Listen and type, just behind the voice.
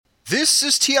This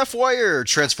is TF Wire,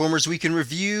 Transformers Week in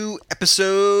Review,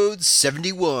 episode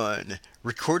 71,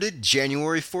 recorded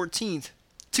January 14th,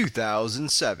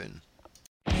 2007.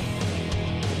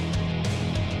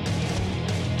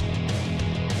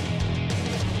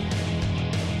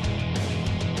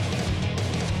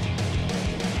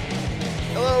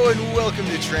 Hello and welcome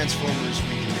to Transformers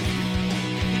Week in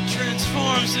Review. It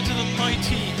transforms into the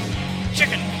mighty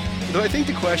chicken. Though I think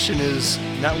the question is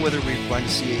not whether we want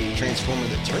to see a Transformer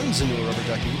that turns into a rubber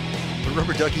ducky, but a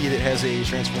rubber ducky that has a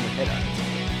Transformer head on it.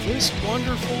 This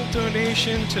wonderful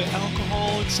donation to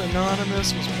Alcoholics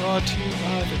Anonymous was brought to you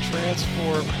by the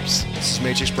Transformers. This is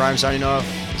Matrix Prime signing off.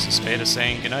 This is Spada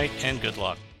saying goodnight and good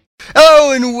luck.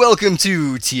 Hello and welcome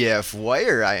to TF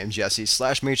Wire. I am Jesse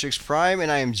 / Matrix Prime,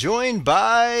 and I am joined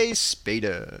by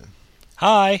Spada.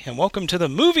 Hi, and welcome to the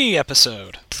movie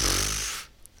episode.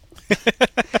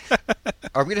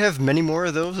 Are we going to have many more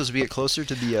of those as we get closer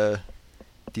to the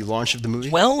launch of the movie?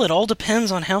 Well, it all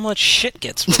depends on how much shit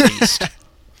gets released.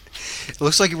 It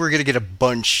looks like we're going to get a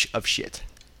bunch of shit.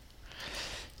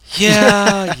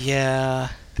 Yeah.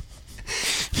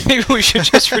 Maybe we should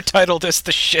just retitle this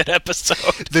the shit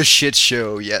episode. The shit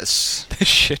show, yes. The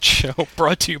shit show,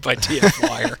 brought to you by TF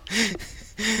Wire.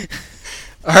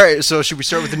 Alright, so should we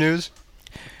start with the news?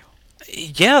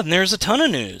 Yeah, and there's a ton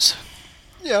of news.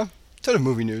 Yeah, ton of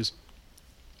movie news.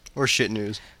 Or shit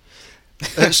news.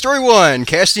 Story 1,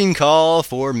 casting call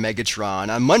for Megatron.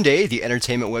 On Monday, the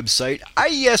entertainment website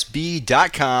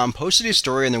IESB.com posted a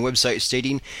story on their website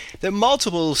stating that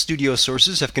multiple studio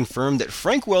sources have confirmed that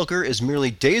Frank Welker is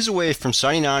merely days away from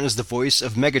signing on as the voice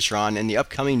of Megatron in the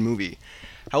upcoming movie.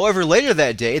 However, later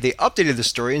that day, they updated the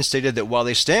story and stated that while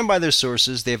they stand by their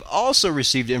sources, they've also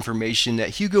received information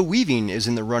that Hugo Weaving is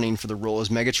in the running for the role as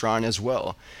Megatron as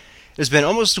well. It's been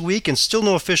almost a week and still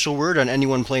no official word on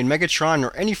anyone playing Megatron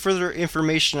or any further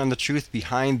information on the truth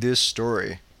behind this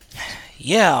story.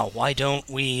 Yeah, why don't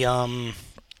we, I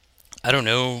don't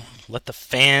know, let the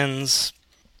fans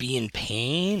be in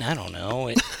pain? I don't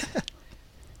know.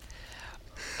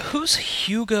 Who's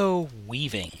Hugo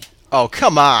Weaving? Oh,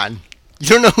 come on. You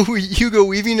don't know who Hugo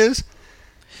Weaving is?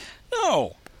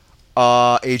 No.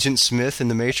 Agent Smith in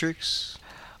The Matrix.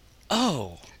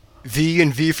 Oh. V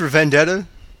and V for Vendetta.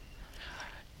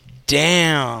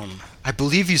 Damn. I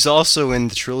believe he's also in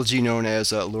the trilogy known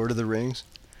as Lord of the Rings.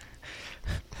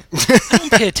 I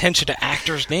don't pay attention to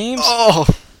actors' names. Oh!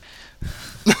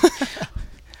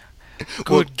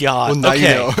 Good God. Well, now okay. You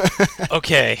know.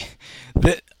 Okay.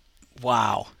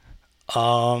 Wow.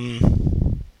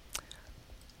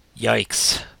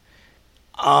 Yikes.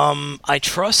 I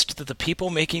trust that the people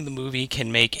making the movie can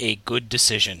make a good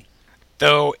decision.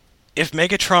 Though, if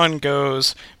Megatron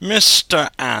goes, Mr.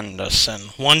 Anderson,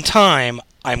 one time,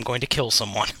 I'm going to kill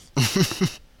someone.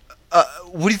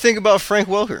 What do you think about Frank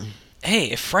Welker?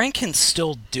 Hey, if Frank can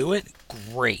still do it,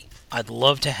 great. I'd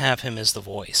love to have him as the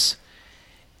voice.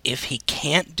 If he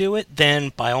can't do it,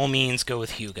 then by all means go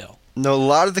with Hugo. No, a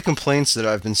lot of the complaints that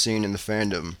I've been seeing in the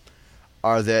fandom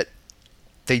are that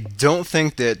they don't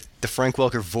think that the Frank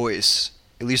Welker voice,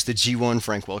 at least the G1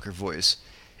 Frank Welker voice,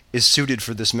 is suited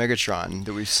for this Megatron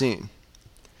that we've seen.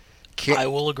 I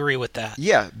will agree with that.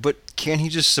 Yeah, but can't he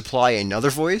just supply another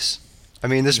voice? I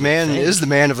mean, this man is the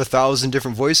man of 1,000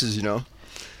 different voices, you know?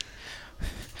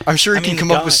 I'm sure he can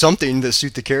come up with something that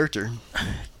suit the character.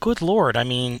 Good Lord, I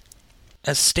mean,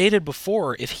 as stated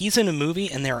before, if he's in a movie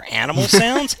and there are animal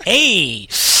sounds, hey!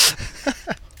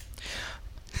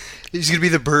 He's going to be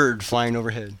the bird flying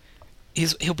overhead.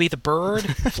 He'll be the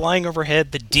bird flying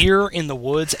overhead, the deer in the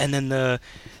woods, and then the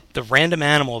random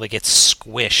animal that gets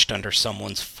squished under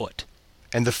someone's foot.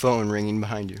 And the phone ringing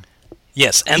behind you.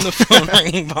 Yes, and the phone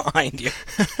ringing behind you.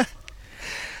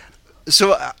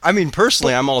 So, I mean,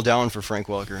 personally, I'm all down for Frank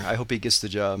Welker. I hope he gets the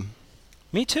job.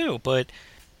 Me too, but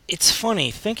it's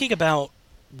funny, thinking about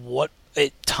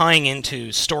tying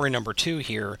into story number 2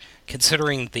 here,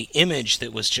 considering the image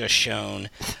that was just shown,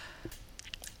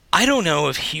 I don't know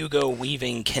if Hugo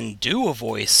Weaving can do a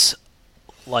voice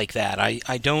like that.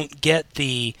 I don't get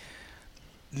the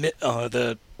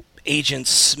Agent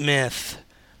Smith,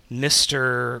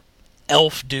 Mr.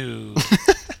 Elf Dude,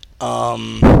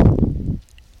 and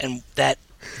that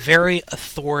very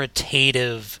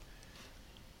authoritative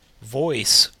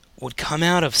voice would come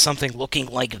out of something looking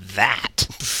like that.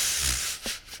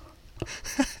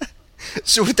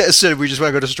 So with that said, we just want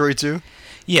to go to story 2?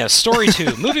 Yeah, story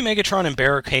 2. Movie Megatron and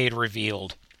Barricade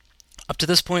revealed. Up to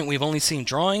this point, we've only seen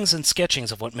drawings and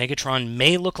sketchings of what Megatron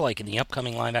may look like in the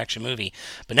upcoming live-action movie,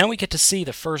 but now we get to see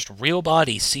the first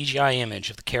real-body CGI image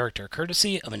of the character,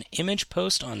 courtesy of an image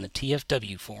post on the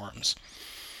TFW forums.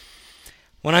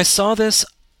 When I saw this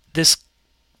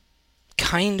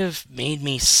kind of made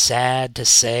me sad to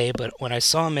say, but when I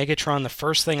saw Megatron, the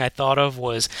first thing I thought of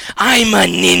was, I'm a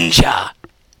ninja!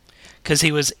 Because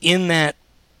he was in that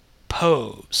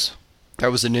pose.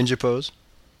 That was a ninja pose?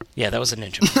 Yeah, that was a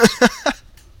ninja pose.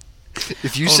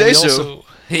 If you say so.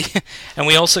 And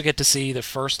we also get to see the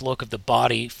first look of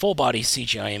the full body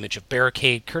CGI image of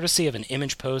Barricade, courtesy of an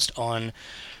image post on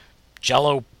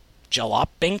Jalopnik?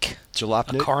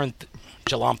 Jalopnik?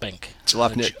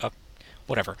 Jalopnik.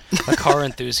 Whatever. A car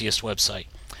enthusiast website.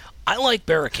 I like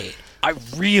Barricade. I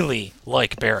really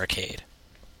like Barricade.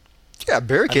 Yeah,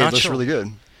 Barricade looks really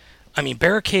good. I mean,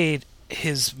 Barricade,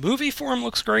 his movie form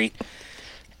looks great,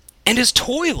 and his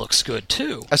toy looks good,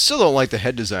 too. I still don't like the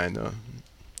head design, though.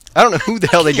 I don't know who the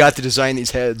hell they got to design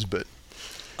these heads, but...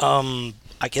 I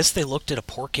guess they looked at a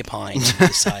porcupine and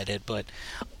decided, but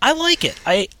I like it.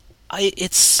 I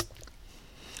just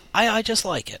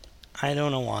like it. I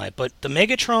don't know why, but the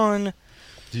Megatron...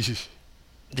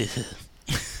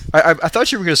 I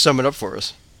thought you were going to sum it up for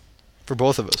us. For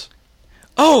both of us.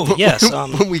 Oh, yes.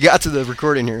 When we got to the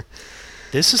recording here.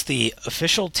 This is the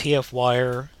official TF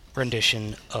Wire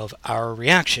rendition of our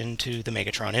reaction to the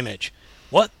Megatron image.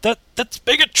 What? That's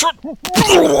Megatron!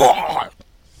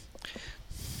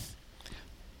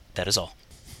 That is all.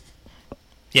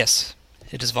 Yes,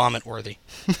 it is vomit-worthy.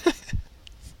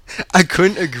 I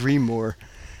couldn't agree more.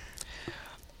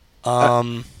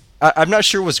 I'm not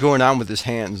sure what's going on with his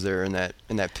hands there in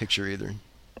that picture either.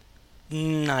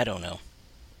 I don't know.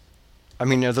 I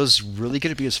mean, are those really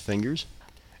going to be his fingers?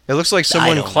 It looks like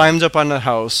someone climbed up on the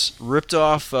house, ripped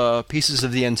off pieces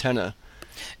of the antenna,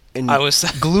 and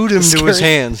glued him to his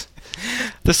hands.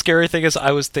 The scary thing is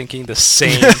I was thinking the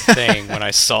same thing when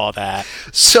I saw that.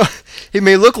 So, he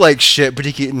may look like shit, but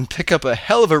he can pick up a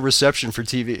hell of a reception for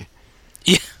TV.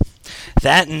 Yeah.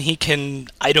 That, and he can,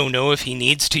 I don't know if he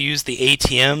needs to use the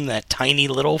ATM, that tiny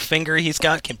little finger he's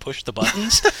got can push the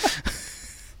buttons.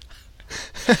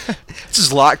 It's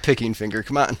his lock-picking finger,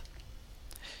 come on.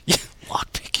 Yeah,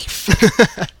 lock-picking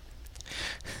finger.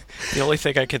 The only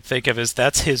thing I could think of is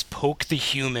that's his poke the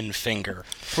human finger.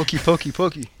 Pokey, pokey,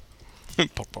 pokey.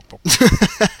 Poke, poke, poke.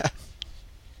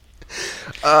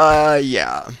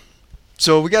 Yeah.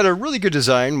 So we got a really good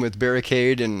design with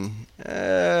Barricade and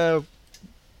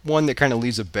one that kind of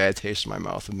leaves a bad taste in my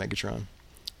mouth with Megatron.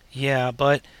 Yeah,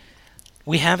 but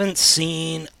we haven't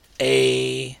seen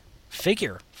a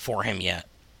figure for him yet.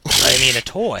 I mean, a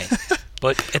toy.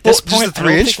 But at this point, I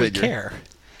don't think we care.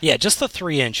 Yeah, just the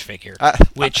 3-inch figure,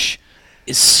 which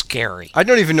is scary. I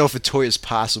don't even know if a toy is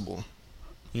possible.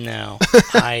 No,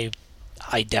 I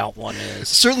doubt one is.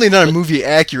 Certainly not a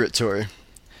movie-accurate toy.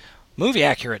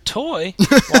 Movie-accurate toy?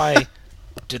 Why,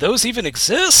 do those even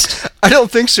exist? I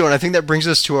don't think so, and I think that brings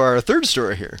us to our third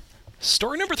story here.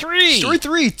 Story number 3! Story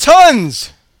 3,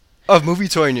 tons of movie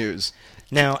toy news.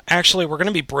 Now, actually, we're going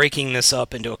to be breaking this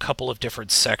up into a couple of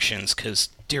different sections, because,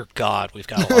 dear God, we've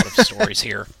got a lot of stories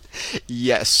here.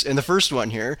 Yes, and the first one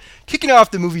here, kicking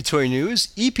off the movie toy news,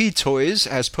 EP Toys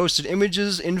has posted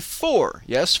images in 4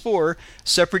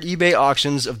 separate eBay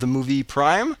auctions of the movie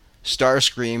Prime,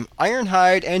 Starscream,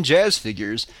 Ironhide, and Jazz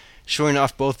figures, showing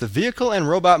off both the vehicle and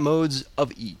robot modes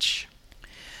of each.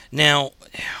 Now,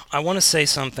 I want to say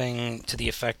something to the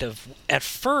effect of, at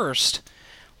first,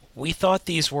 we thought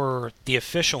these were the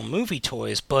official movie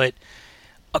toys, but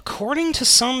according to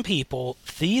some people,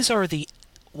 these are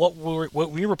what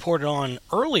we reported on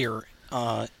earlier,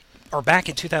 or back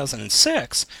in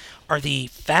 2006, are the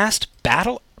fast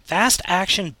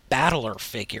action battler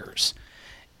figures,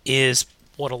 is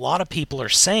what a lot of people are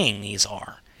saying these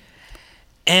are.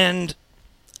 And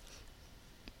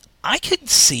I could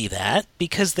see that,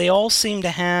 because they all seem to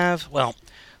have, well,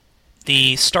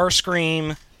 the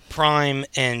Starscream, Prime,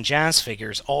 and Jazz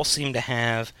figures all seem to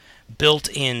have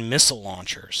built-in missile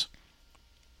launchers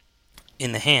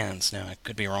in the hands. Now, I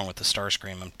could be wrong with the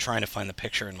Starscream. I'm trying to find the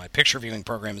picture, and my picture viewing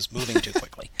program is moving too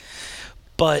quickly.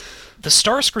 But the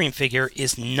Starscream figure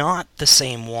is not the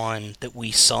same one that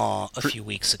we saw a few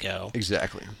weeks ago.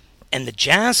 Exactly. And the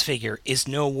Jazz figure is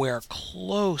nowhere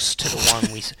close to the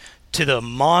one to the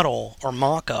model or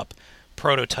mock-up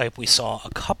prototype we saw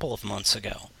a couple of months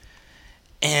ago.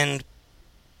 And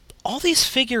all these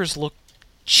figures look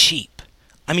cheap.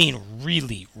 I mean,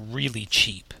 really, really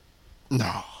cheap.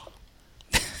 No.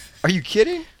 Are you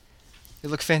kidding? They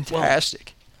look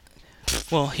fantastic.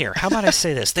 Well, here, how about I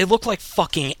say this? They look like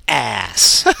fucking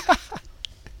ass.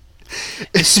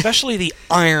 Especially the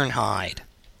Ironhide.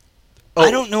 Oh.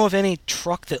 I don't know of any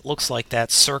truck that looks like that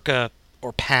circa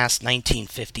or past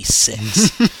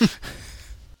 1956.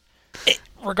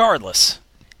 Regardless,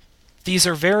 these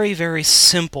are very, very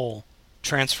simple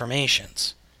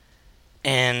transformations.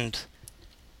 And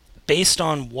based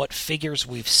on what figures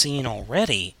we've seen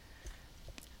already,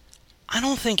 I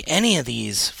don't think any of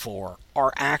these four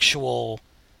are actual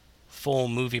full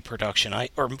movie production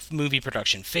or movie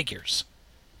production figures.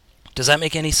 Does that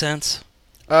make any sense?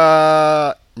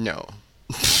 No.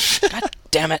 God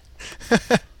damn it.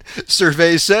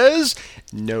 Survey says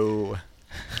no.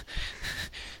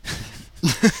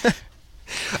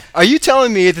 Are you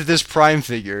telling me that this Prime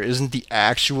figure isn't the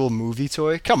actual movie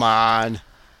toy? Come on.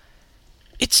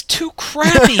 It's too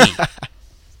crappy.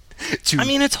 I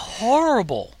mean, it's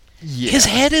horrible. Yeah. His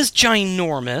head is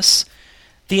ginormous.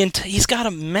 He's got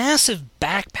a massive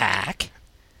backpack.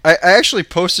 I actually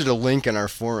posted a link in our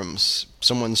forums.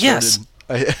 Someone started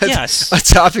Yes. a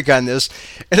topic on this,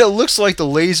 and it looks like the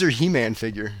Laser He-Man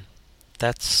figure.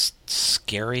 That's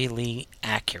scarily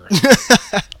accurate.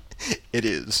 It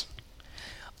is.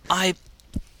 I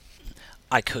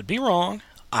could be wrong.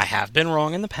 I have been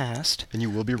wrong in the past. And you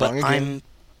will be wrong again.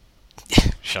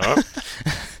 Shut up.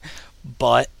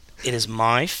 But it is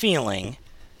my feeling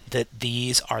that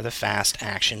these are the Fast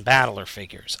Action Battler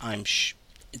figures.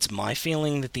 It's my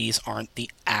feeling that these aren't the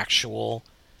actual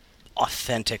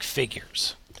authentic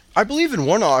figures. I believe in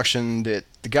one auction that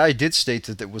the guy did state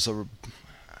that it was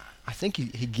I think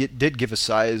he did give a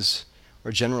size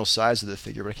or general size of the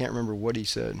figure, but I can't remember what he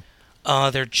said.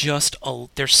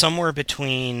 They're somewhere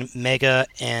between Mega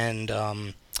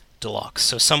and Deluxe.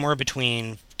 So somewhere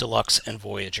between Deluxe and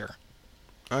Voyager.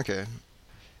 Okay.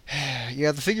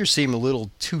 Yeah, the figures seem a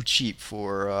little too cheap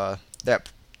for that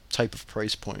type of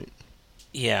price point.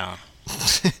 Yeah.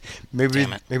 maybe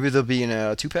Damn it. Maybe they'll be in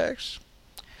 2-packs.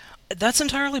 That's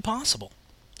entirely possible.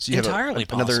 So you Entirely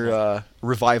have another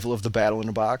revival of the Battle in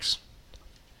a Box.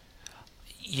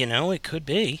 You know, it could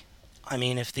be. I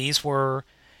mean, if these were,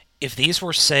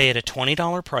 say, at a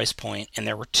 $20 price point, and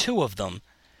there were 2 of them,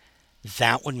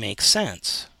 that would make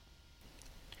sense.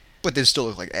 But they still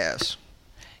look like ass.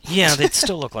 Yeah, they'd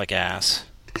still look like ass.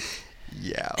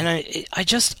 Yeah. And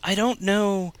I don't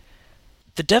know.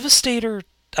 The Devastator,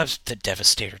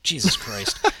 Jesus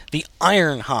Christ. The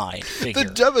Ironhide figure. The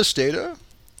Devastator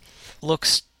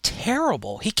looks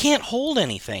terrible. He can't hold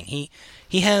anything.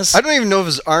 He has... I don't even know if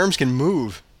his arms can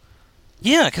move.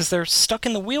 Yeah, because they're stuck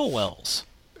in the wheel wells.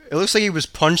 It looks like he was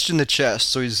punched in the chest,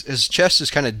 so his chest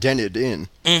is kind of dented in.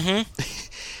 Mm-hmm.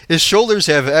 His shoulders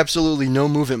have absolutely no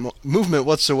movement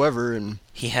whatsoever, and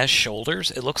he has shoulders.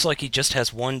 It looks like he just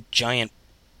has one giant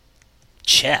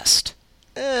chest.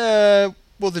 Well,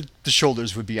 the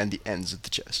shoulders would be on the ends of the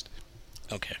chest.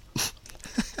 Okay.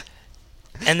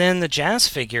 And then the Jazz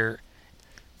figure,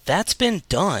 that's been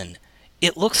done.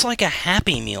 It looks like a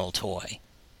Happy Meal toy.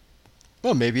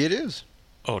 Well, maybe it is.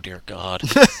 Oh, dear God.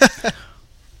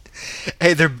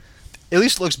 Hey, at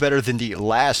least looks better than the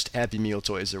last Happy Meal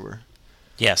toys there were.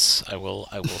 Yes, I will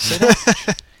say that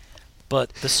much. But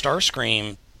the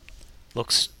Starscream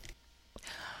looks...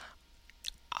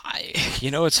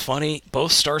 it's funny.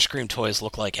 Both Starscream toys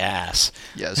look like ass.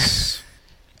 Yes.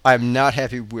 I'm not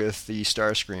happy with the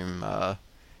Starscream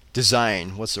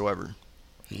design whatsoever.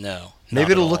 No.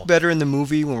 Maybe it'll look better in the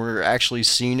movie when we're actually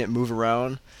seeing it move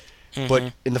around. Mm-hmm.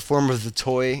 But in the form of the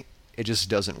toy, it just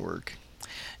doesn't work.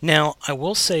 Now, I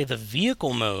will say the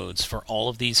vehicle modes for all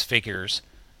of these figures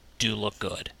do look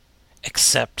good.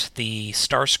 Except the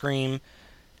Starscream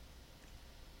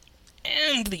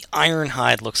and the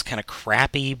Ironhide looks kind of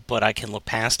crappy, but I can look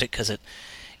past it because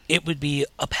it would be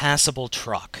a passable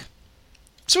truck.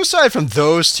 So aside from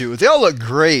those two, they all look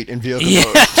great in vehicle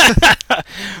mode.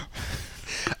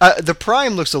 The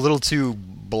Prime looks a little too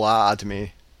blah to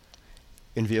me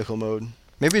in vehicle mode.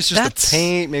 Maybe it's just the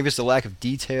paint, maybe it's the lack of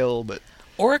detail, but...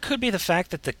 Or it could be the fact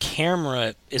that the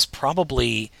camera is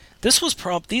probably...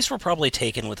 These were probably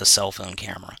taken with a cell phone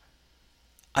camera.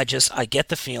 I get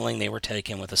the feeling they were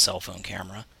taken with a cell phone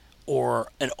camera.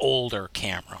 Or an older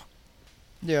camera.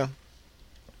 Yeah.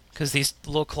 Because these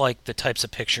look like the types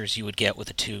of pictures you would get with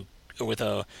a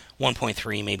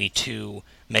 1.3, maybe 2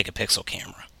 megapixel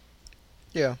camera.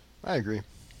 Yeah, I agree.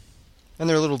 And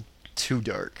they're a little too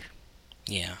dark.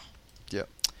 Yeah. Yep.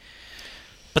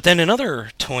 But then in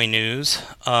other toy news,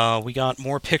 we got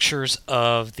more pictures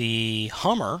of the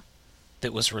Hummer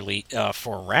that was released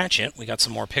for Ratchet. We got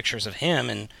some more pictures of him,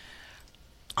 and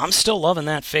I'm still loving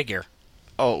that figure.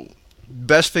 Oh,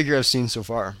 best figure I've seen so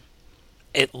far.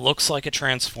 It looks like a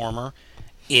Transformer.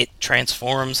 It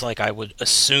transforms like I would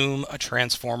assume a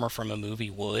Transformer from a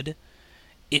movie would.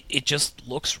 It just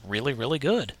looks really, really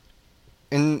good.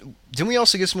 And didn't we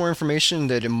also get some more information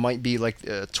that it might be like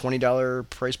a $20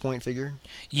 price point figure?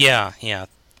 Yeah.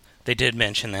 They did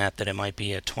mention that it might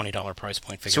be a $20 price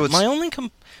point figure. So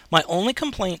my only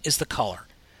complaint is the color,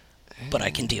 but I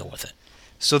can deal with it.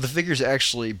 So the figure's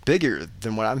actually bigger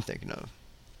than what I'm thinking of.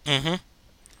 Mm-hmm.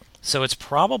 So it's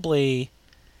probably...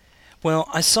 Well,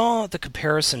 I saw the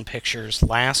comparison pictures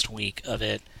last week of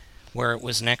it where it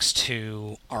was next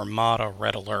to Armada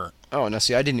Red Alert. Oh, now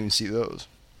see, I didn't even see those.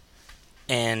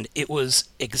 And it was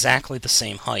exactly the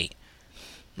same height.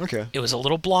 Okay. It was a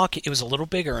little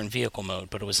bigger in vehicle mode,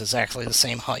 but it was exactly the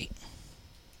same height.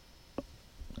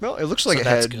 Well, it looks like So it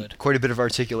that's had good. quite a bit of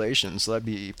articulation, so that'd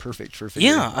be perfect for a figure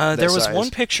Yeah, that there was size.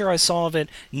 one picture I saw of it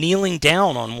kneeling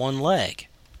down on one leg.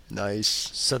 Nice.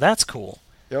 So that's cool.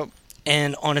 Yep.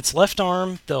 And on its left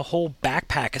arm, the whole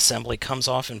backpack assembly comes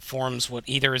off and forms what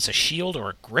either is a shield or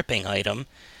a gripping item.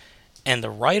 And the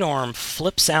right arm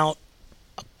flips out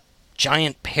a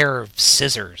giant pair of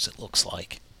scissors, it looks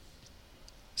like.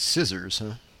 Scissors,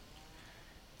 huh?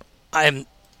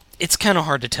 It's kind of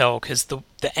hard to tell because the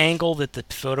angle that the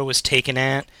photo was taken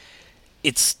at,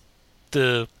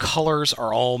 the colors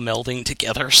are all melding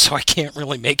together, so I can't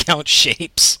really make out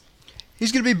shapes.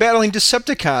 He's going to be battling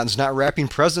Decepticons, not wrapping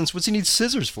presents. What's he need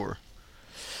scissors for?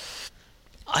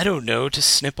 I don't know, to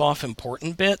snip off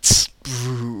important bits.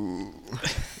 Ooh.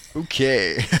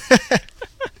 Okay.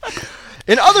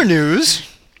 In other news,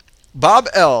 Bob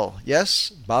L.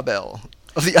 Yes, Bob L.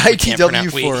 of the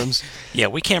IDW forums.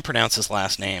 We can't pronounce his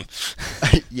last name.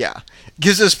 Yeah.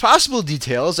 Gives us possible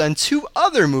details on two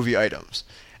other movie items.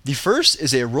 The first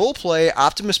is a role-play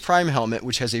Optimus Prime helmet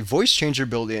which has a voice changer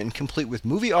built in, complete with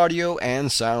movie audio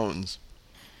and sounds.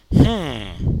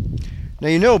 Now,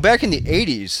 you know, back in the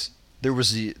 80s, there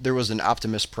was an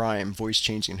Optimus Prime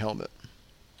voice-changing helmet.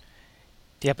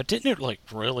 Yeah, but didn't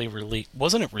it,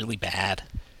 wasn't it really bad?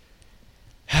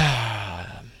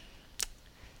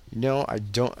 No, I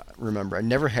don't remember. I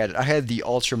never had it. I had the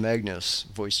Ultra Magnus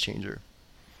voice changer.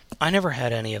 I never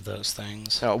had any of those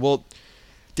things. Oh, well,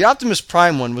 the Optimus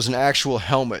Prime one was an actual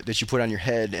helmet that you put on your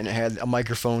head, and it had a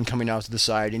microphone coming out to the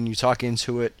side, and you talk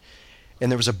into it,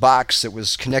 and there was a box that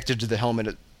was connected to the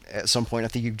helmet at some point. I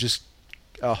think you just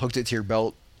hooked it to your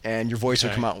belt, and your voice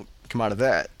would come out of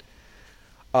that.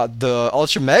 The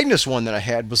Ultra Magnus one that I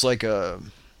had was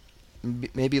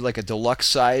maybe like a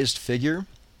deluxe-sized figure,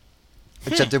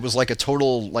 except it was like a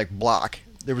total block.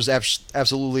 There was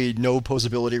absolutely no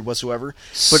posability whatsoever.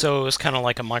 So it was kind of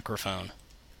like a microphone.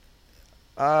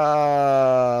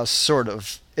 Sort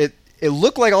of. It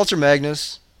looked like Ultra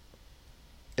Magnus.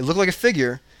 It looked like a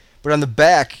figure, but on the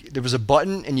back there was a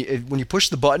button, and when you pushed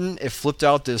the button, it flipped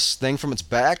out this thing from its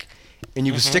back, and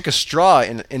you would stick a straw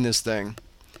in this thing,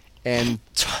 and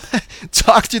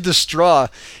talk through the straw,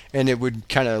 and it would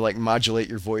kind of modulate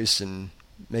your voice and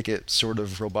make it sort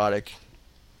of robotic.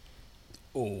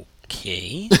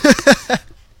 Okay.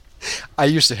 I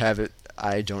used to have it.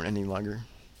 I don't any longer.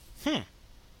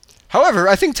 However,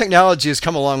 I think technology has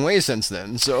come a long way since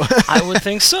then, so... I would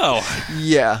think so.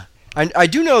 Yeah. I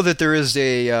do know that there is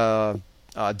a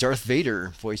Darth Vader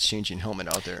voice-changing helmet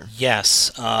out there.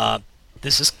 Yes.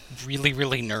 This is really,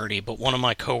 really nerdy, but one of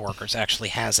my coworkers actually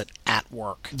has it at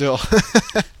work.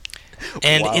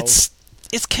 And Wow. it's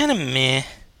kind of meh.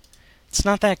 It's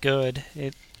not that good.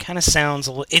 It kind of sounds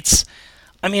a little... it's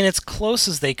close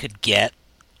as they could get,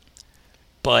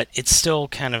 but it's still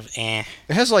kind of eh.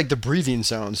 It has the breathing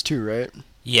sounds too, right?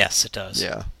 Yes, it does.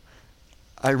 Yeah.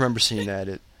 I remember seeing that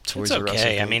at Toys It's R Us.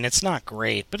 okay. I think. It's not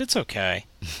great, but it's okay.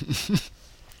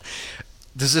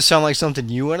 Does this sound like something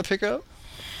you want to pick up?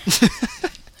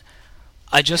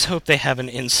 I just hope they have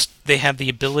they have the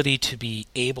ability to be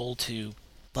able to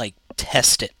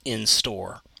test it in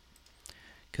store.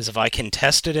 Because if I can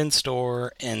test it in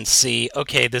store and see,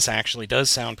 okay, this actually does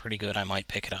sound pretty good, I might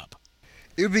pick it up.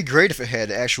 It would be great if it had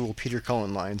actual Peter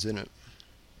Cullen lines in it.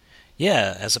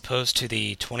 Yeah, as opposed to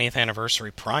the 20th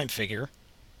anniversary Prime figure.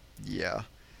 Yeah.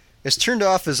 As turned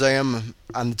off as I am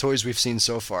on the toys we've seen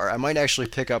so far, I might actually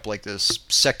pick up this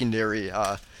secondary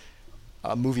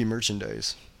movie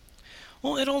merchandise.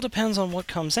 Well, it all depends on what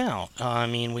comes out.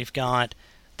 We've got...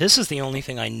 This is the only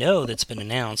thing I know that's been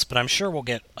announced, but I'm sure we'll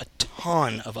get a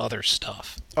ton of other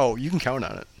stuff. Oh, you can count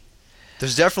on it.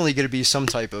 There's definitely going to be some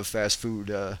type of fast food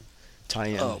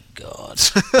tie-in. Oh, God.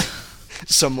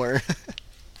 Somewhere.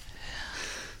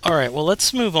 All right, well,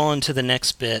 let's move on to the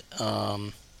next bit.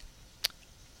 The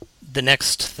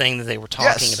next thing that they were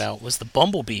talking about was the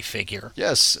Bumblebee figure.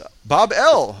 Yes. Bob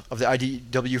L. of the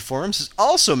IDW forums has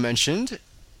also mentioned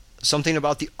something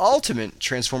about the ultimate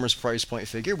Transformers price point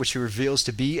figure, which he reveals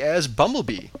to be as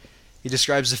Bumblebee. He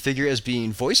describes the figure as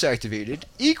being voice-activated,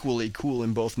 equally cool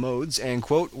in both modes, and,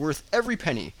 quote, worth every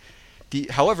penny.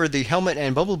 However, the helmet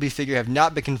and Bumblebee figure have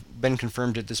not been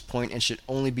confirmed at this point and should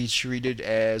only be treated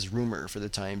as rumor for the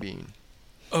time being.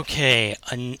 Okay,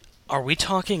 Are we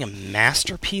talking a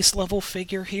masterpiece level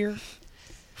figure here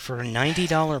for a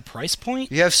 $90 price point?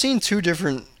 Yeah, I've seen two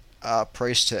different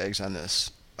price tags on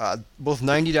this. Both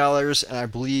 $90, and I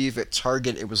believe at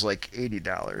Target it was like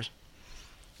 $80.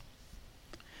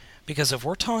 Because if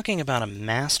we're talking about a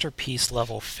masterpiece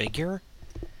level figure,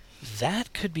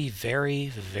 that could be very,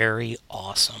 very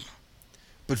awesome.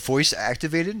 But voice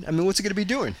activated? I mean, what's it going to be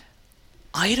doing?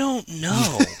 I don't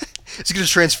know. Is it going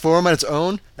to transform on its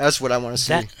own? That's what I want to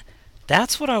see.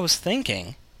 That's what I was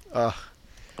thinking. Uh,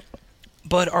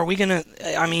 But are we going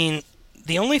to... I mean,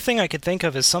 the only thing I could think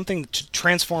of is something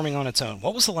transforming on its own.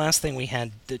 What was the last thing we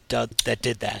had that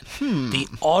did that? The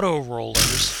auto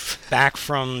rollers back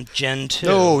from Gen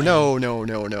 2.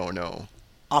 No.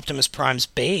 Optimus Prime's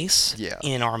base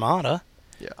in Armada.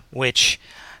 Yeah. Which,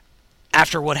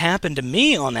 after what happened to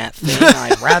me on that thing,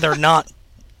 I'd rather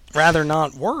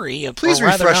not worry. Please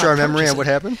refresh our memory on what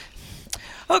happened.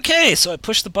 Okay, so I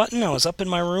pushed the button. I was up in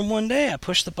my room one day. I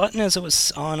pushed the button as it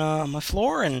was on my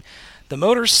floor, and the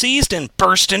motor seized and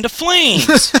burst into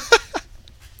flames.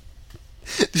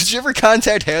 Did you ever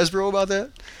contact Hasbro about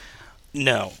that?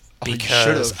 No,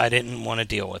 because I didn't want to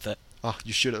deal with it. Oh,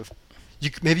 you should have.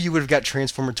 Maybe you would have got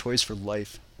Transformer toys for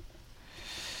life.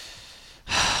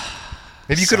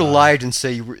 Maybe you could have lied and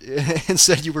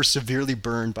said you were severely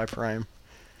burned by Prime.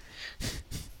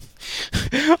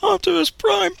 Optimus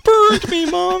Prime burned me,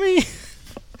 Mommy.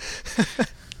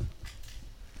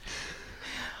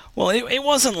 Well, it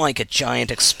wasn't like a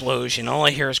giant explosion. All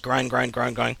I hear is grind.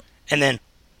 And then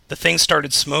the thing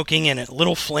started smoking and a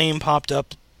little flame popped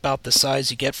up about the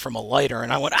size you get from a lighter.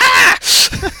 And I went, ah!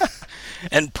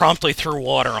 And promptly threw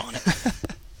water on it.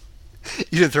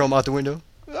 You didn't throw him out the window?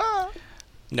 Ah.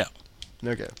 No.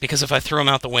 Okay. Because if I threw him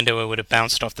out the window, it would have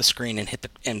bounced off the screen and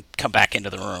and come back into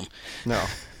the room. No.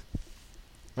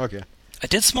 Okay. I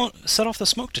did set off the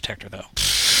smoke detector, though.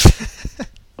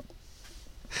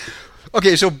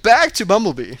 Okay, so back to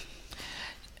Bumblebee.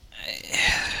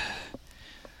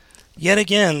 Yet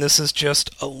again, this is just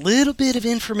a little bit of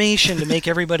information to make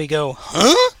everybody go,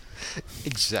 huh?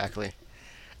 Exactly.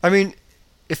 I mean,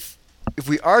 if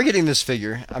we are getting this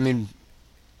figure, I mean,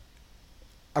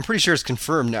 I'm pretty sure it's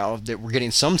confirmed now that we're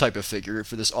getting some type of figure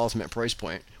for this ultimate price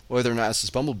point, whether or not it's this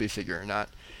Bumblebee figure or not.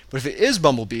 But if it is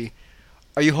Bumblebee,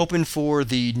 are you hoping for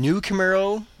the new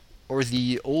Camaro or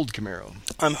the old Camaro?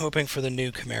 I'm hoping for the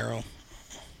new Camaro.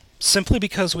 Simply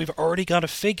because we've already got a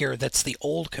figure that's the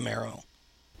old Camaro.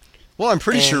 Well, I'm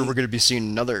pretty sure we're going to be seeing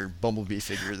another Bumblebee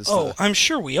figure. I'm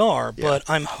sure we are, but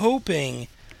I'm hoping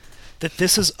that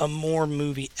this is a more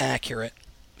movie-accurate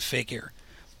figure.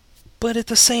 But at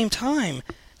the same time,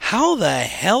 how the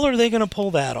hell are they going to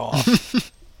pull that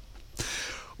off?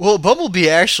 Well, Bumblebee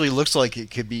actually looks like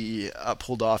it could be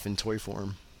pulled off in toy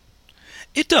form.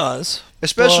 It does.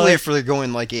 Especially if they're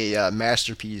going like a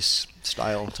masterpiece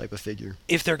style type of figure.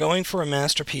 If they're going for a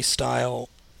masterpiece style,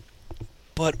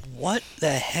 but what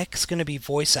the heck's going to be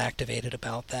voice activated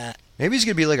about that? Maybe he's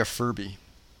going to be like a Furby.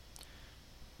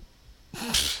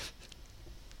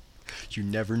 You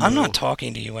never know. I'm not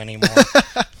talking to you anymore.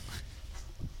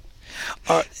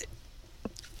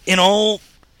 In all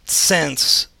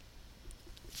sense,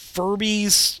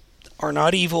 Furbies are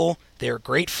not evil. They're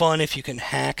great fun if you can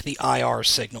hack the IR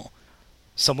signal.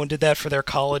 Someone did that for their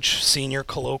college senior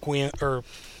colloquium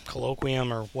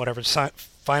or whatever,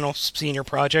 final senior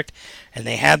project, and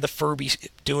they had the Furby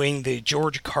doing the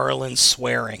George Carlin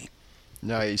swearing.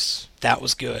 Nice. That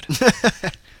was good.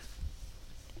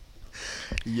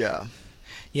 Yeah.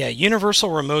 Yeah, Universal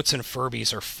remotes and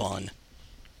Furbies are fun.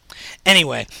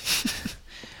 Anyway,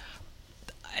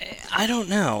 I don't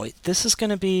know. This is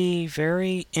going to be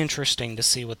very interesting to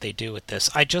see what they do with this.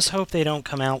 I just hope they don't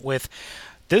come out with,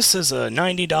 this is a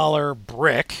 $90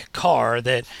 brick car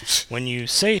that, when you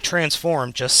say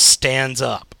transform, just stands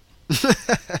up.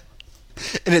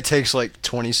 And it takes like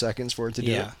 20 seconds for it to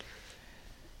do it.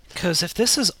 Because if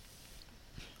this is...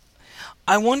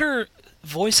 I wonder,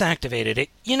 voice activated,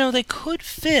 they could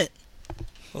fit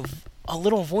a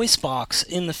little voice box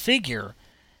in the figure.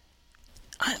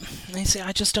 I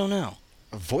just don't know.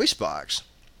 A voice box?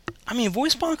 I mean,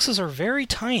 voice boxes are very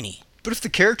tiny. But if the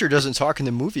character doesn't talk in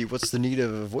the movie, what's the need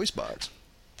of a voice box?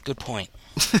 Good point.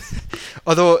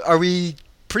 Although, are we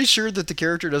pretty sure that the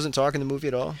character doesn't talk in the movie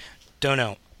at all? Don't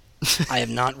know. I have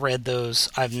not read those.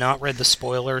 I've not read the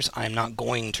spoilers. I'm not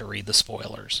going to read the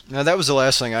spoilers. Now, that was the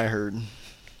last thing I heard.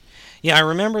 Yeah, I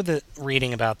remember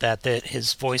reading about that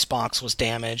his voice box was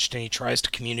damaged and he tries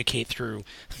to communicate through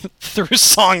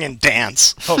song and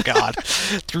dance. Oh, God.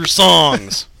 Through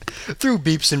songs. Through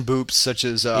beeps and boops, such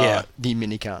as the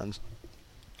Minicons.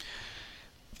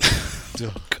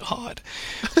 God.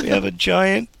 We have a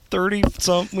giant 30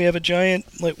 something. We have a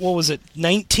giant, like, what was it,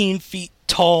 19 feet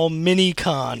tall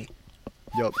mini-con.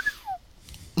 Yup.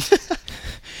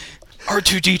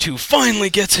 R2-D2 finally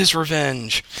gets his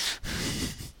revenge.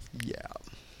 Yeah.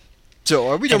 So,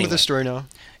 are we done with Anyway. this story now?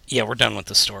 Yeah, we're done with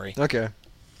the story. Okay.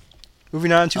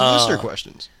 Moving on to listener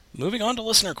questions. Moving on to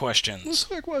listener questions.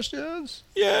 Listener questions.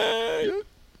 Yay! Yeah.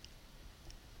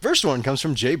 First one comes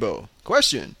from Jabo.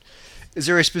 Question. Is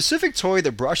there a specific toy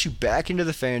that brought you back into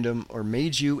the fandom or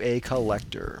made you a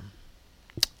collector?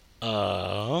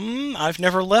 I've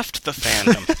never left the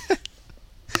fandom.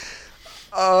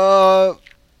 Well,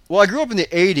 I grew up in the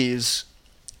 80s,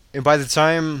 and by the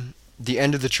time the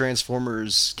end of the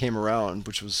Transformers came around,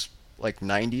 which was like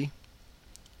 90,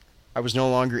 I was no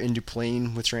longer into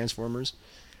playing with Transformers.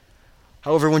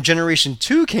 However, when Generation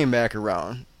 2 came back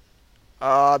around,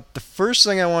 the first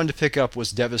thing I wanted to pick up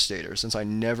was Devastator, since I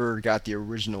never got the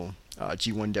original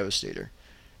G1 Devastator.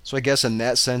 So I guess in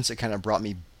that sense, it kind of brought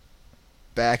me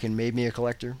back and made me a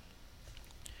collector.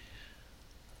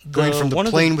 Going from the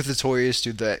playing with the toys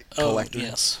to the collector. Oh,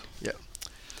 yes. Yeah.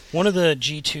 One of the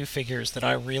G2 figures that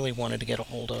I really wanted to get a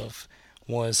hold of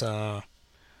was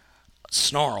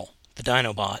Snarl, the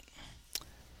Dinobot.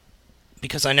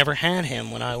 Because I never had him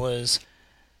when I was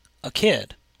a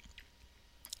kid.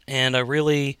 And I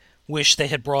really wish they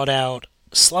had brought out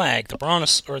Slag, the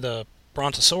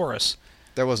Brontosaurus.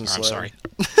 That wasn't I'm Slag. sorry.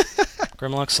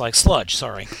 Grimlock, Slag, Sludge,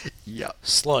 sorry. Yeah.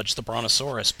 Sludge, the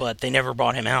Brontosaurus, but they never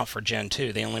brought him out for Gen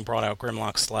 2. They only brought out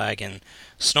Grimlock, Slag, and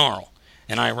Snarl.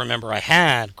 And I remember I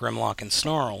had Grimlock and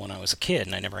Snarl when I was a kid,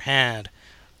 and I never had...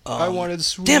 I wanted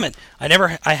Swoop. Damn it! I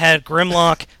had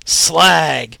Grimlock,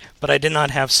 Slag, but I did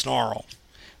not have Snarl.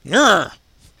 Nyeh!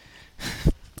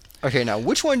 Okay, now,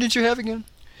 which one did you have again?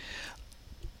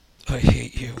 I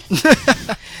hate you.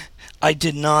 I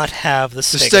did not have the The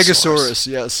Stegosaurus, Stegosaurus,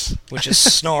 yes. which is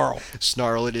Snarl.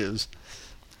 Snarl it is.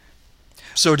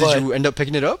 So did But- you end up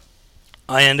picking it up?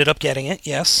 I ended up getting it,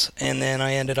 yes, and then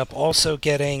I ended up also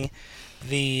getting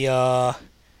the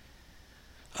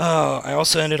I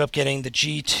also ended up getting the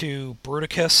G2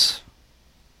 Bruticus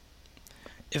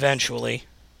eventually,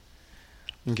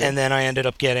 Okay. and then I ended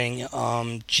up getting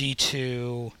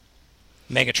G2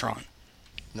 Megatron.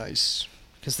 Nice.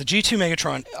 Because the G2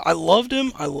 Megatron, I loved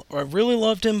him, I really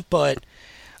loved him, but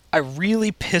I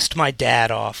really pissed my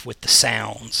dad off with the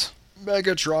sounds.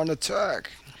 Megatron attack.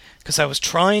 Because I was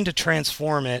trying to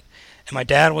transform it, and my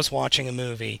dad was watching a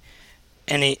movie,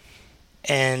 and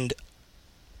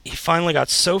he finally got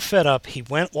so fed up, he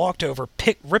walked over,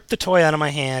 ripped the toy out of my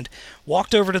hand,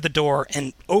 walked over to the door,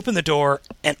 and opened the door,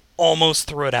 and almost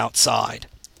threw it outside.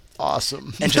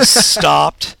 Awesome. And just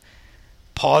stopped,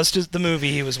 paused the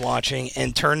movie he was watching,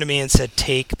 and turned to me and said,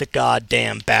 "Take the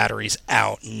goddamn batteries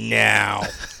out now."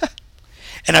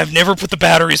 And I've never put the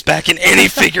batteries back in any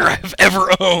figure I've ever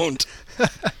owned.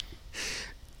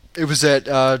 It was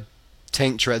that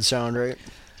tank tread sound, right?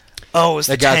 Oh, it was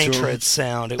the That got tank to him. tread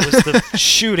sound. It was the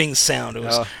shooting sound. It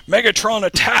was Oh. Megatron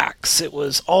attacks. It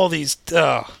was all these...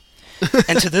 And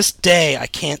to this day, I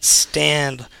can't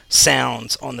stand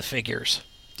sounds on the figures.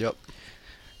 Yep.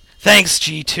 Thanks,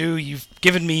 G2. You've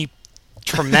given me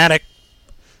traumatic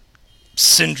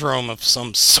syndrome of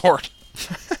some sort.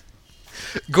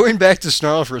 Going back to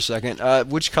Snarl for a second,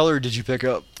 which color did you pick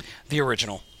up? The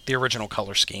original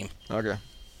color scheme. Okay.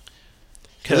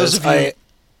 For those Because of you- I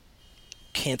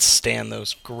can't stand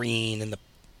those green and the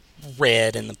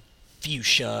red and the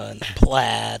fuchsia and the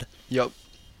plaid. Yep.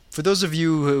 For those of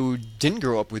you who didn't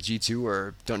grow up with G2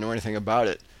 or don't know anything about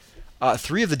it,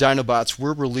 3 of the Dinobots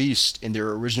were released in their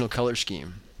original color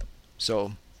scheme.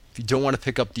 So, if you don't want to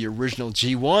pick up the original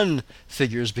G1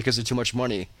 figures because of too much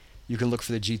money, you can look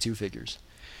for the G2 figures.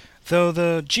 Though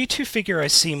the G2 figure I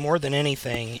see more than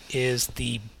anything is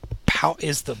the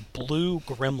blue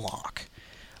Grimlock.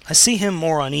 I see him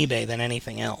more on eBay than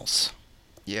anything else.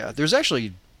 Yeah, there's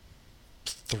actually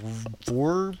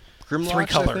 4 Grimlocks, 3 I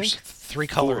colors. think? 3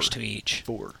 colors 4. to each.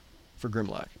 4 for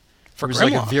Grimlock. For There was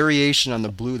Grimlock. like a variation on the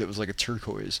blue that was like a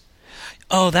turquoise.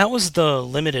 Oh, that was the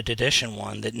limited edition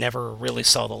one that never really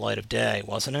saw the light of day,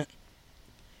 wasn't it?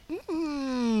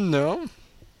 No.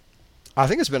 I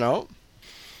think it's been out.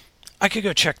 I could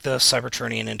go check the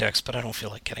Cybertronian Index, but I don't feel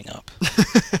like getting up.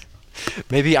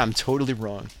 Maybe I'm totally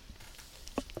wrong.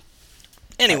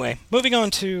 Anyway, moving on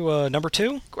to number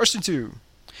 2. Question 2.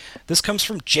 This comes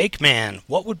from Jake Man.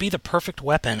 What would be the perfect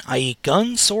weapon, i.e.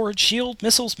 gun, sword, shield,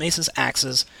 missiles, maces,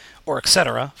 axes, or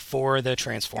etc. for the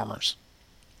Transformers?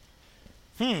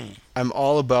 I'm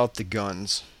all about the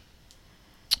guns.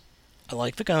 I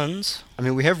like the guns. I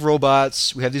mean, we have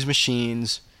robots, we have these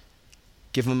machines.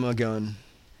 Give them a gun.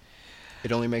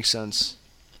 It only makes sense.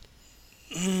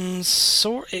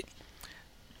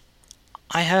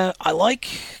 I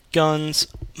like guns.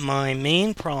 My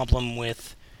main problem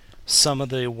with some of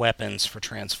the weapons for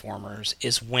Transformers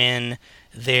is when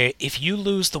if you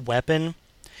lose the weapon,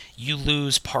 you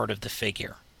lose part of the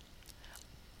figure.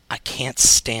 I can't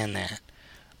stand that.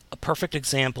 A perfect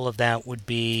example of that would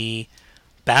be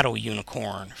Battle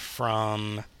Unicorn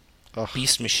from Ugh.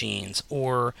 Beast Machines,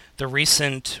 or the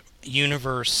recent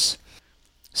Universe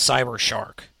Cyber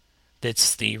Shark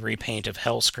that's the repaint of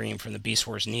Hellscream from the Beast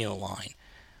Wars Neo line.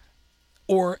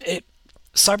 Or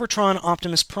Cybertron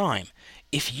Optimus Prime.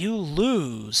 If you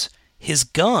lose his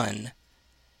gun,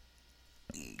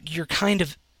 you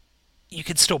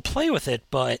could still play with it,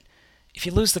 but if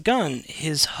you lose the gun,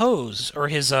 his hose or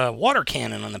his water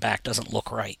cannon on the back doesn't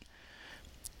look right.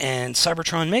 And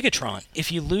Cybertron Megatron,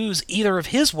 if you lose either of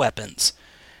his weapons,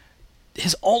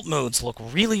 his alt modes look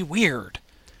really weird.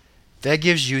 That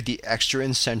gives you the extra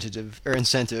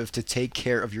incentive to take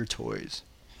care of your toys.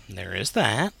 There is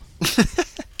that.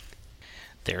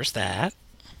 There's that.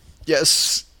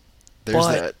 Yes, there's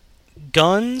But that.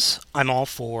 guns, I'm all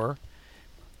for.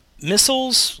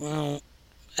 Missiles, well,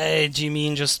 do you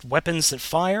mean just weapons that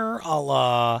fire,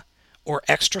 or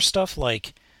extra stuff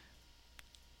like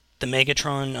the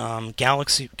Megatron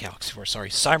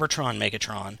Cybertron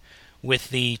Megatron with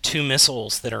the 2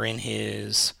 missiles that are in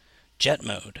his jet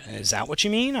mode? Is that what you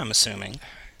mean? I'm assuming.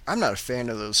 I'm not a fan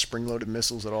of those spring-loaded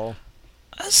missiles at all.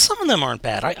 Some of them aren't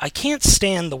bad. I can't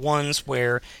stand the ones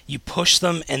where you push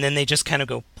them and then they just kind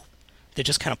of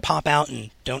pop out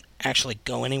and don't actually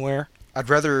go anywhere. I'd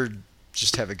rather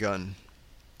just have a gun.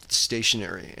 It's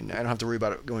stationary, and I don't have to worry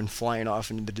about it going flying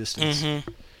off into the distance. Mm-hmm.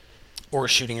 Or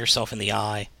shooting yourself in the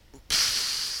eye.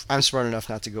 I'm smart enough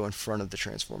not to go in front of the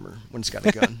Transformer when it's got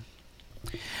a gun.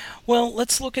 Well,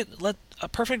 let's look at a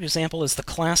perfect example is the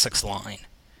Classics line.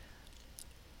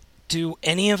 Do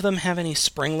any of them have any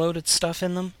spring-loaded stuff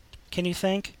in them? Can you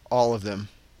think? All of them.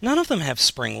 None of them have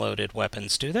spring-loaded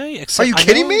weapons, do they? Are you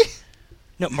kidding me?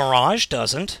 No, Mirage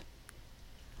doesn't.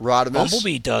 Rodimus.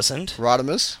 Bumblebee doesn't.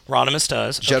 Rodimus. Rodimus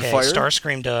does. Jetfire. Okay,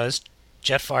 Starscream does.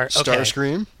 Jetfire. Okay.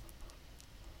 Starscream.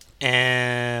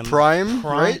 And Prime,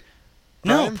 right?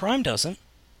 No, Prime doesn't.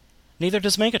 Neither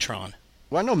does Megatron.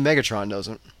 Well, I know Megatron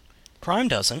doesn't. Prime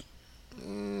doesn't.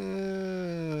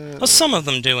 Well, some of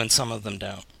them do and some of them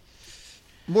don't.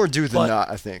 More do than not,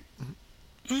 I think.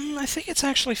 I think it's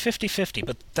actually 50-50,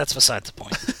 but that's besides the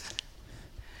point.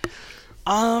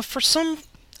 For some,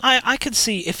 I could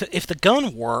see if the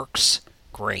gun works,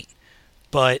 great.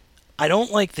 But I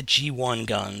don't like the G1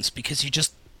 guns because you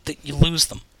lose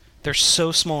them. They're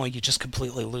so small, you just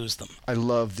completely lose them. I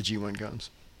love the G1 guns.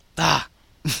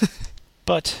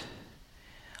 But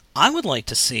I would like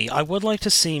to see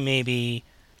maybe,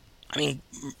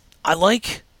 I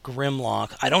like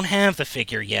Grimlock. I don't have the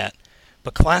figure yet,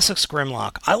 but Classics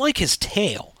Grimlock, I like his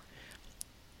tail.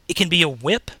 It can be a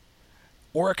whip,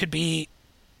 or it could be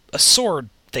a sword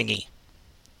thingy.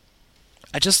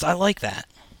 I like that.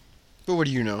 But what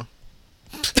do you know?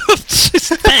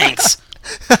 Thanks.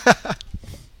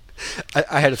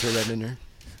 I had to throw that in there.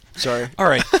 Sorry. All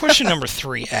right, question number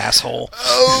 3, asshole.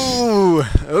 Oh,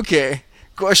 okay.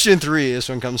 Question 3, this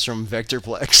one comes from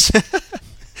Vectorplex.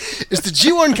 Is the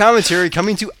G1 commentary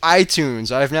coming to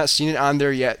iTunes? I have not seen it on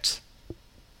there yet.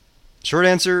 Short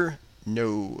answer,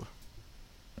 no.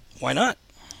 Why not?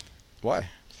 Why?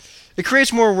 It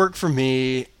creates more work for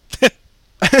me.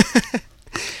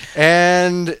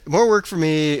 And more work for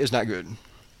me is not good.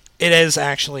 It is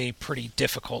actually pretty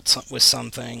difficult with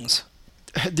some things.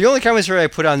 The only commentary I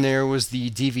put on there was the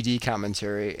DVD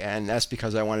commentary, and that's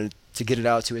because I wanted to get it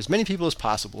out to as many people as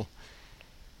possible.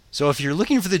 So if you're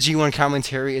looking for the G1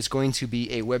 commentary, it's going to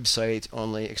be a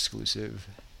website-only exclusive.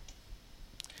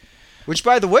 Which,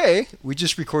 by the way, we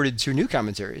just recorded 2 new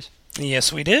commentaries.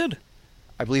 Yes, we did.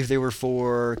 I believe they were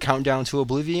for Countdown to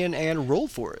Oblivion and Roll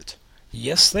For It.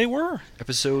 Yes, they were.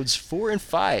 Episodes 4 and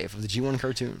 5 of the G1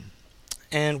 cartoon.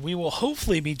 And we will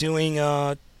hopefully be doing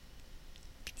the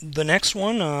next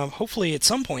one, hopefully at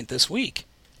some point this week.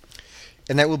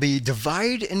 And that will be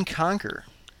Divide and Conquer.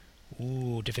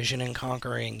 Ooh, Division and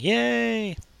Conquering.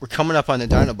 Yay! We're coming up on the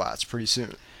Dinobots pretty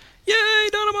soon. Yay,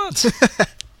 Dinobots!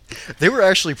 They were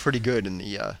actually pretty good in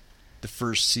the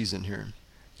first season here.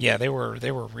 Yeah, they were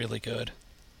really good.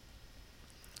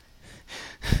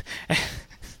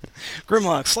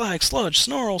 Grimlock, Slag, Sludge,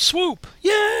 Snarl, Swoop!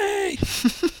 Yay!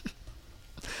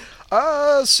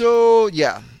 So,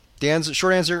 yeah. Dan's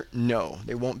short answer, no.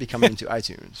 They won't be coming to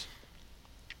iTunes.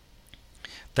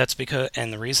 That's because,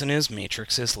 and the reason is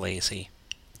Matrix is lazy.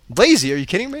 Lazy? Are you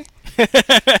kidding me? All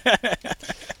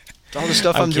the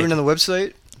stuff I'm doing on the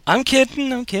website? I'm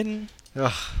kidding.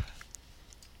 Ugh.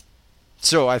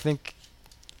 So I think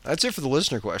that's it for the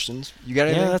listener questions. You got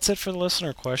anything? Yeah, that's it for the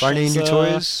listener questions. Find any new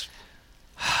toys?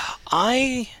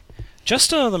 I just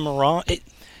the Mirage.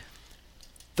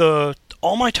 The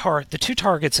two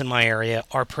targets in my area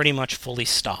are pretty much fully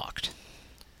stocked,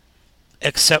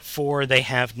 except for they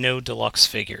have no deluxe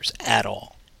figures at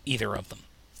all, either of them.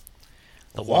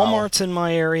 The Wow. Walmarts in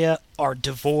my area are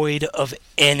devoid of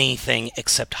anything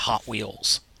except Hot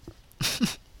Wheels.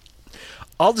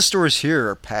 All the stores here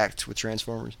are packed with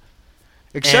Transformers,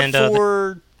 except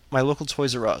for my local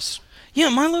Toys R Us. Yeah,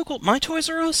 my Toys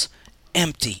R Us,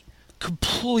 empty,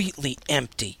 completely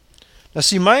empty. Now,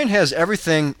 see, mine has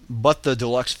everything but the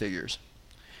deluxe figures.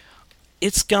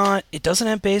 It doesn't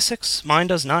have basics. Mine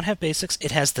does not have basics.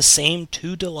 It has the same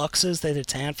 2 deluxes that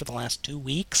it's had for the last 2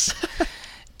 weeks.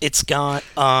 It's got,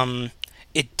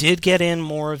 it did get in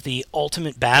more of the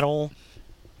Ultimate Battle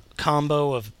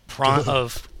combo of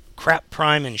Crap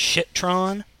Prime and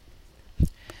Shittron.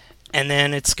 And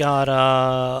then it's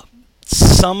got,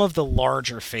 some of the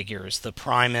larger figures, the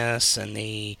Primus and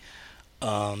the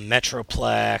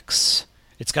Metroplex.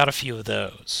 It's got a few of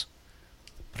those.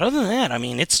 But other than that, I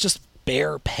mean, it's just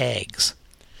bare pegs.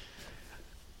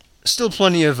 Still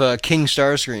plenty of King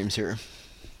Starscreams here.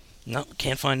 No,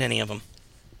 can't find any of them.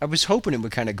 I was hoping it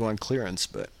would kind of go on clearance,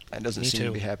 but that doesn't Me seem too.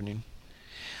 to be happening.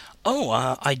 Oh,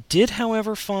 I did,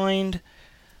 however, find...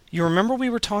 You remember we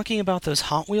were talking about those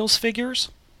Hot Wheels figures?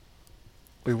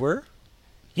 We were?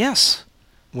 Yes.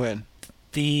 When?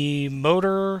 The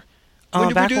motor... When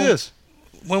did we do this?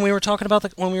 When we were talking about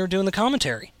when we were doing the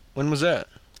commentary. When was that?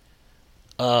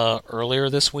 Earlier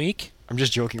this week. I'm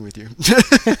just joking with you.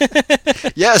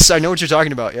 Yes, I know what you're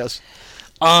talking about, yes.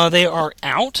 They are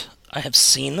out. I have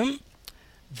seen them.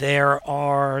 There's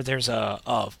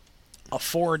a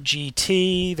Ford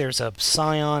GT, there's a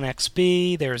Scion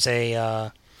XB, there's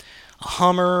a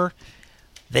Hummer.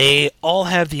 They all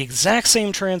have the exact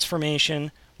same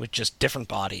transformation with just different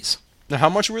bodies. Now, how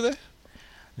much were they?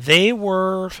 They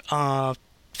were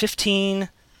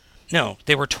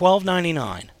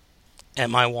 $12.99 at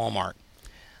my Walmart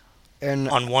And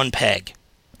on one peg.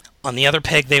 On the other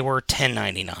peg, they were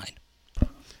 $10.99.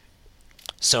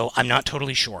 So I'm not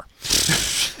totally sure.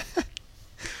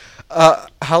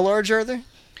 how large are they?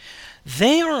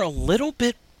 They are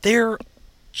they're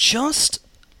just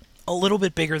a little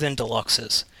bit bigger than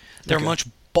deluxes. They're Okay. much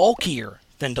bulkier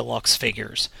than deluxe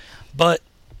figures. But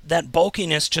that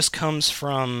bulkiness just comes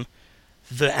from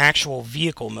the actual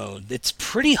vehicle mode. It's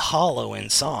pretty hollow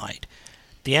inside.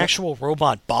 The actual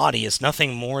robot body is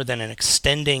nothing more than an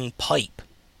extending pipe.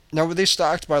 Now, were they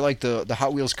stocked by, like, the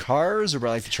Hot Wheels cars or by,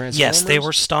 like, the Transformers? Yes, they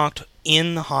were stocked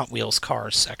in the Hot Wheels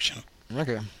cars section.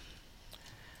 Okay.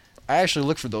 I actually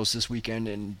looked for those this weekend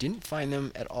and didn't find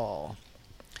them at all.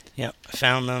 Yep, I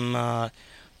found them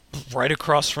right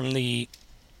across from the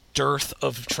dearth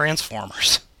of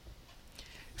Transformers.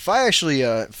 If I actually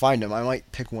find them, I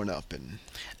might pick one up. And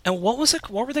what was it?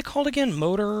 What were they called again?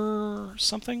 Motor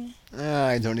something?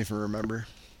 I don't even remember.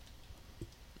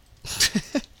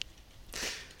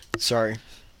 Sorry.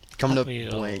 Coming Hot up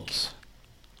Wheels. blank.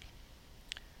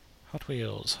 Hot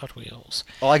Wheels.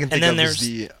 All I can think then of is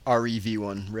the REV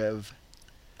one, Rev.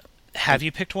 Have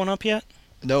you picked one up yet?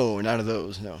 No, none of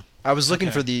those, no. I was looking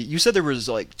Okay. for you said there was,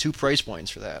 like, 2 price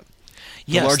points for that.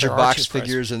 The Yes, larger there are box 2 price-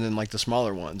 figures and then, like, the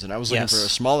smaller ones. And I was looking Yes. for a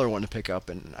smaller one to pick up,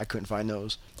 and I couldn't find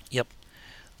those. Yep.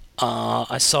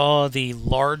 I saw the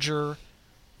larger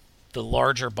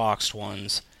boxed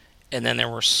ones, and then there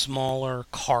were smaller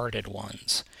carded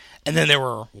ones, and then there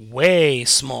were way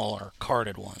smaller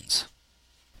carded ones.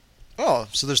 Oh,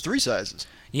 so there's 3 sizes.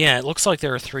 Yeah, it looks like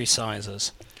there are 3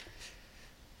 sizes.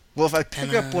 Well, if I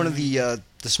pick up one of the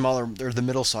smaller or the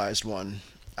middle-sized one,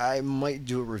 I might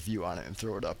do a review on it and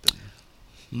throw it up. And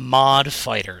Mod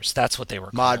Fighters, that's what they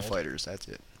were Mod called. Fighters, that's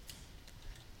it.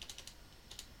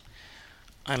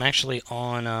 I'm actually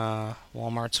on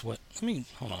Walmart's.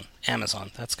 Hold on.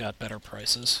 Amazon. That's got better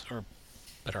prices or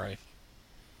better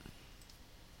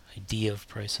idea of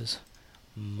prices.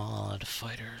 Mod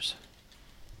Fighters.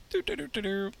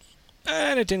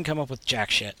 And it didn't come up with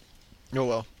jack shit. Oh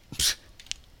well.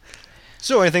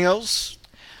 So, anything else?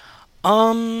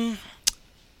 The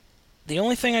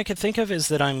only thing I could think of is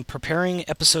that I'm preparing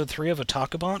episode 3 of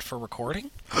Otakabot for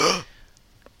recording.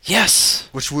 Yes!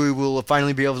 Which we will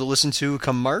finally be able to listen to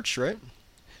come March, right?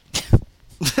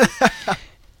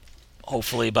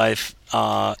 Hopefully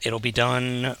it'll be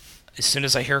done as soon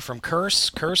as I hear from Curse.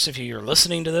 Curse, if you're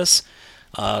listening to this,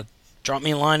 drop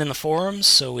me a line in the forums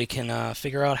so we can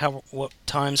figure out what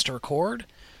times to record.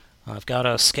 I've got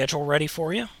a schedule ready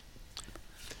for you.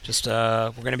 Just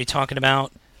we're going to be talking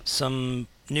about some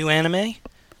new anime,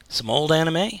 some old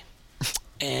anime,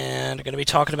 and we're going to be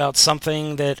talking about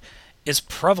something that is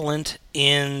prevalent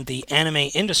in the anime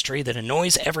industry that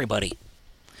annoys everybody.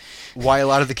 Why a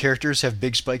lot of the characters have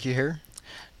big spiky hair?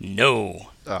 No.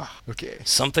 Okay.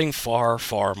 Something far,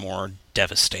 far more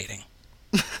devastating.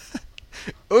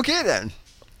 Okay, then.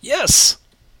 Yes!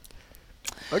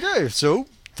 Okay, so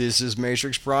this is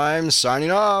Matrix Prime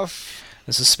signing off.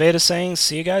 This is Spada saying,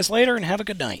 see you guys later and have a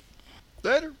good night.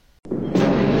 Later.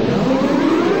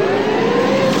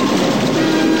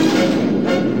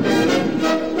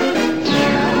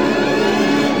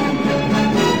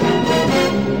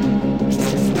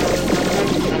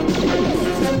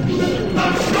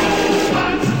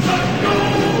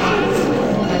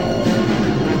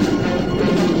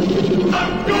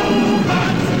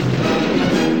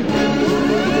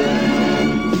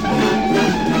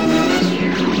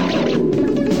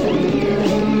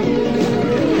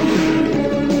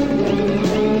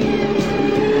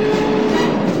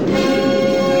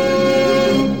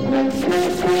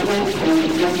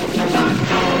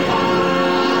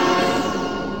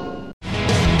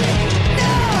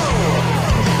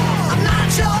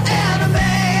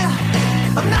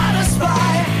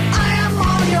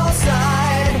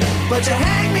 But your